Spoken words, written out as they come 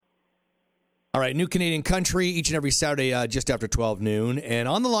All right, New Canadian Country each and every Saturday just after 12 noon. And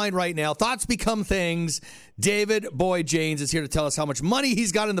on the line right now, Thoughts Become Things. David Boy Janes is here to tell us how much money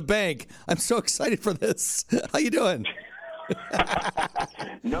he's got in the bank. I'm so excited for this. How you doing?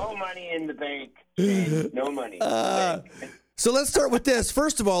 No money in the bank, Shane. No money. So let's start with this.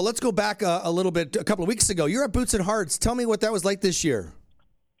 First of all, let's go back a little bit. A couple of weeks ago, you're at Boots and Hearts. Tell me what that was like this year.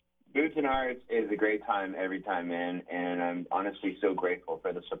 Boots and Hearts is a great time every time, man, and I'm honestly so grateful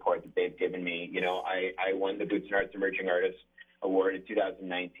for the support that they've given me. You know, I won the Boots and Hearts Emerging Artist Award in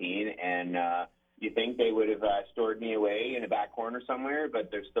 2019, and you think they would have stored me away in a back corner somewhere,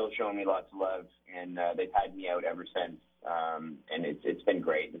 but they're still showing me lots of love, and they've had me out ever since, and it's been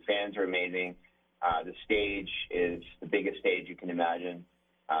great. The fans are amazing. The stage is the biggest stage you can imagine,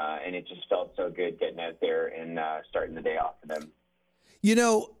 and it just felt so good getting out there and starting the day off for them. You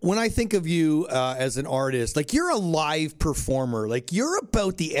know, when I think of you as an artist, like you're a live performer, like you're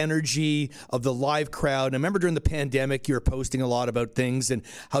about the energy of the live crowd. And I remember during the pandemic, you were posting a lot about things and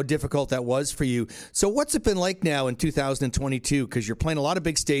how difficult that was for you. So what's it been like now in 2022? Because you're playing a lot of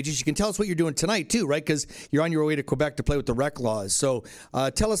big stages. You can tell us what you're doing tonight too, right? Because you're on your way to Quebec to play with the Rec Laws. So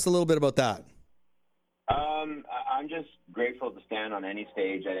tell us a little bit about that. I'm just grateful to stand on any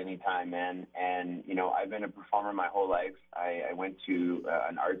stage at any time, man. And, you know, I've been a performer my whole life. I went to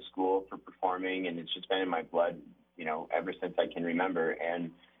an art school for performing, and it's just been in my blood, you know, ever since I can remember.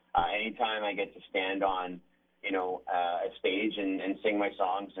 And anytime I get to stand on, you know, a stage and sing my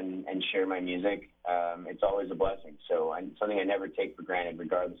songs and share my music, it's always a blessing. So something I never take for granted,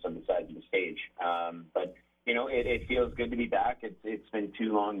 regardless of the size of the stage. But you know, it feels good to be back. It's been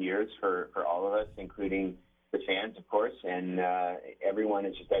 2 long years for all of us, including the fans, of course, and everyone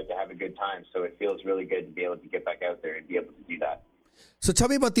is just out to have a good time. So it feels really good to be able to get back out there and be able to do that. So tell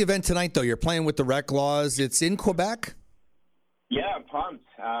me about the event tonight, though. You're playing with the Rec Laws. It's in Quebec? Yeah, I'm pumped.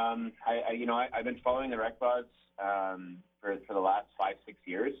 I've been following the Rec Laws for the last 5-6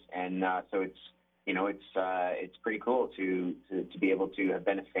 years, and so it's pretty cool to be able to have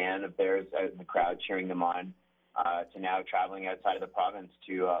been a fan of theirs out in the crowd cheering them on, to now traveling outside of the province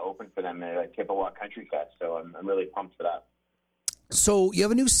to open for them at Chippewa Country Fest. So I'm really pumped for that. So you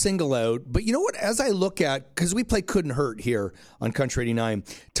have a new single out, but you know what? As I look at, because we play Couldn't Hurt here on Country 89,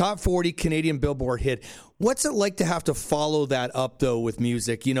 top 40 Canadian Billboard hit. What's it like to have to follow that up, though, with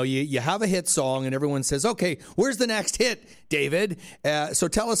music? You know, you have a hit song and everyone says, okay, where's the next hit, David? So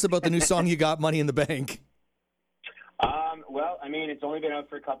tell us about the new song you got, Money in the Bank. Well, I mean, it's only been out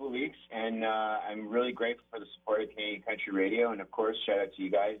for a couple of weeks, and I'm really grateful for the support of Canadian Country Radio. And, of course, shout out to you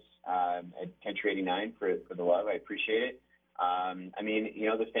guys at Country 89 for the love. I appreciate it. I mean, you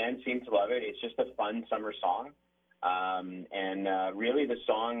know, the fans seem to love it. It's just a fun summer song. Really the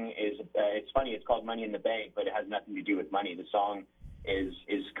song is, it's funny, it's called Money in the Bank, but it has nothing to do with money. The song is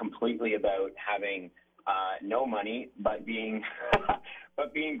completely about having no money, but being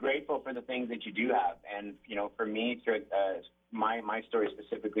grateful for the things that you do have. And, you know, for me, throughout my story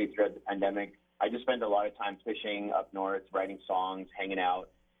specifically throughout the pandemic, I just spent a lot of time fishing up north, writing songs, hanging out.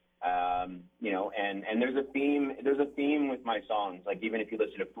 You know, and there's a theme with my songs. Like, even if you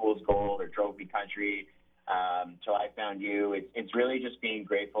listen to Fool's Gold or Trophy Country, Till I Found You, it's really just being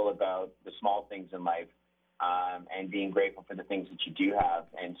grateful about the small things in life, and being grateful for the things that you do have.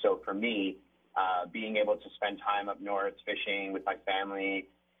 And so for me, being able to spend time up north fishing with my family,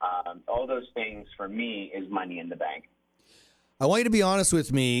 all those things for me is money in the bank. I want you to be honest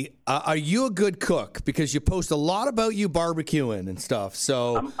with me. Are you a good cook? Because you post a lot about you barbecuing and stuff.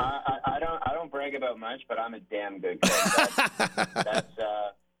 So I don't brag about much, but I'm a damn good cook.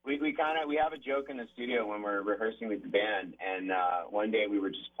 We have a joke in the studio when we're rehearsing with the band, and one day we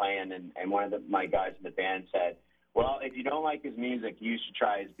were just playing, and one of my guys in the band said, well, if you don't like his music, you should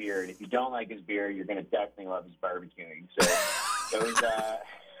try his beer, and if you don't like his beer, you're going to definitely love his barbecuing. So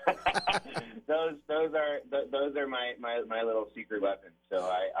those are my little secret weapons. So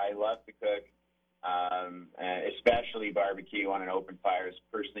I love to cook, especially barbecue on an open fire is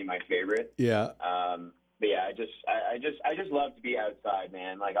personally my favorite. Yeah. But yeah, I just love to be outside,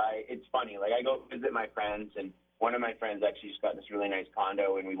 man. Like it's funny. Like I go visit my friends, and one of my friends actually just got this really nice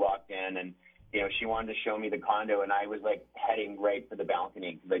condo, and we walked in, and you know, she wanted to show me the condo, and I was like heading right for the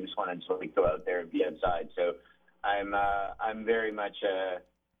balcony because I just wanted to like go out there and be outside. So I'm very much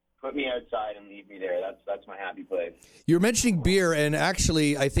put me outside and leave me there. That's my happy place. You're mentioning beer, and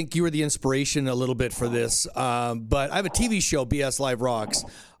actually, I think you were the inspiration a little bit for this. But I have a TV show, BS Live Rocks,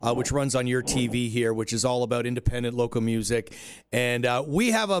 which runs on your TV here, which is all about independent local music. And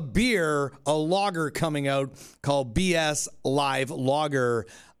we have a beer, a lager coming out called BS Live Lager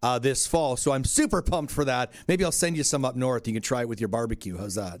this fall. So I'm super pumped for that. Maybe I'll send you some up north. You can try it with your barbecue.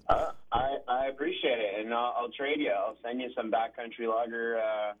 How's that? I and I'll trade you. I'll send you some backcountry lager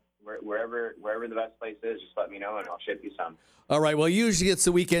wherever the best place is. Just let me know, and I'll ship you some. All right. Well, usually it's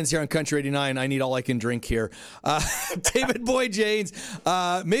the weekends here on Country 89. I need all I can drink here. David Boyd Janes,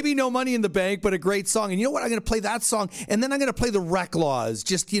 maybe no money in the bank, but a great song. And you know what? I'm going to play that song, and then I'm going to play the Rec Laws,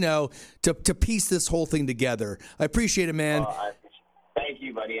 just, to piece this whole thing together. I appreciate it, man. Thank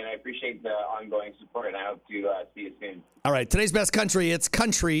you, buddy, and I appreciate the ongoing support, and I hope to see you soon. All right. Today's best country, it's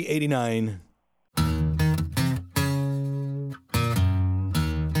Country 89.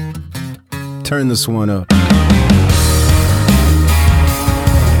 Turn this one up.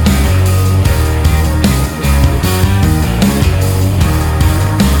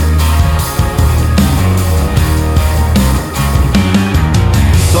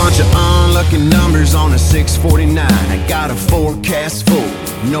 Bunch of unlucky numbers on a 649. I got a forecast full,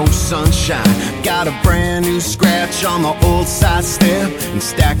 no sunshine. Got a brand new scratch on the old side step, and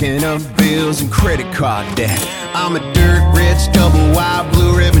stacking up bills and credit card debt. I'm a dirt rich, double wide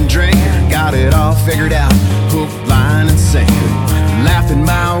blue ribbon drinker. Got it all figured out, hook, line, and sinker. Laughing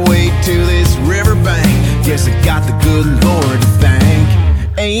my way to this riverbank. Guess I got the good Lord to thank.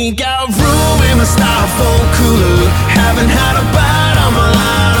 Ain't got room in my styrofoam cooler. Haven't had a bite on my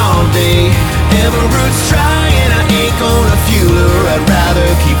line all day. Everroot's trying, I ain't gonna fuel her. I'd rather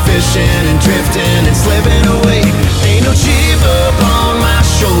keep fishing and drifting and slipping away. Ain't no chip up on my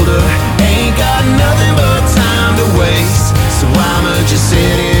shoulder. Ain't got nothing but time to waste. So I'ma just sit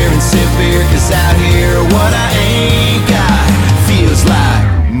here and sip beer, 'cause out here what I ain't got feels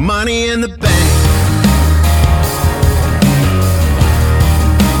like money in the bank.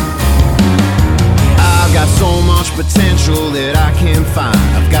 Got so much potential that I can't find.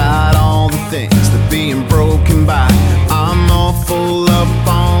 I've got all the things that being broken by. I'm all full up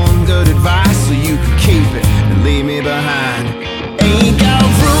on good advice, so you can keep it and leave me behind. Ain't got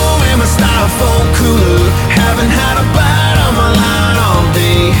room in my styrofoam cooler. Haven't had a bite on my line all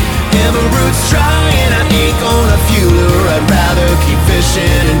day. Everroot's trying, I ain't gonna fuel her. I'd rather keep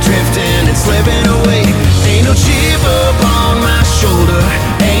fishing and drifting and slipping away. Ain't no chip up on my shoulder.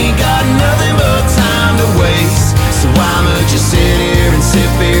 Ain't got nothing but time to waste. So I'ma just sit here and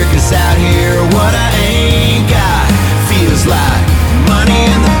sip beer, 'cause out here what I ain't got feels like money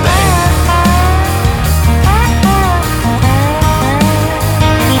in the bank.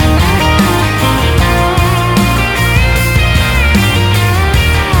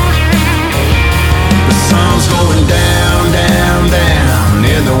 The sun's going down, down, down,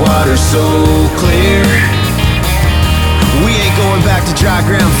 and the water's so clear. We ain't going back to dry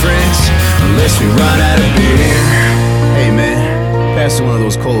ground, friends, unless we run out of beer. Hey man, pass me one of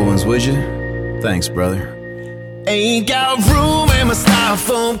those cold ones, would you? Thanks, brother. Ain't got room in my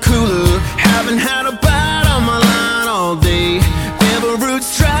styrofoam cooler. Haven't had a bite on my line all day.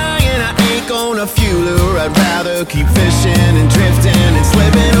 Everroot's trying, I ain't gonna fuel her. I'd rather keep fishing and drifting and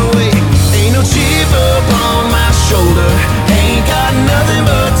slipping away. Ain't no chip up on my shoulder. Ain't got nothing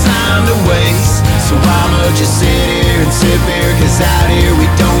but time to waste. So I'ma just sit here and sip beer, 'cause out here we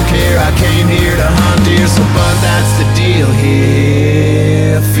don't care. I came here to hunt deer, so but that's the deal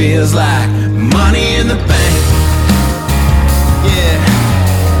here. Feels like money in the bank. Yeah.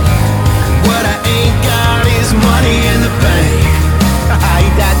 What I ain't got is money in the bank.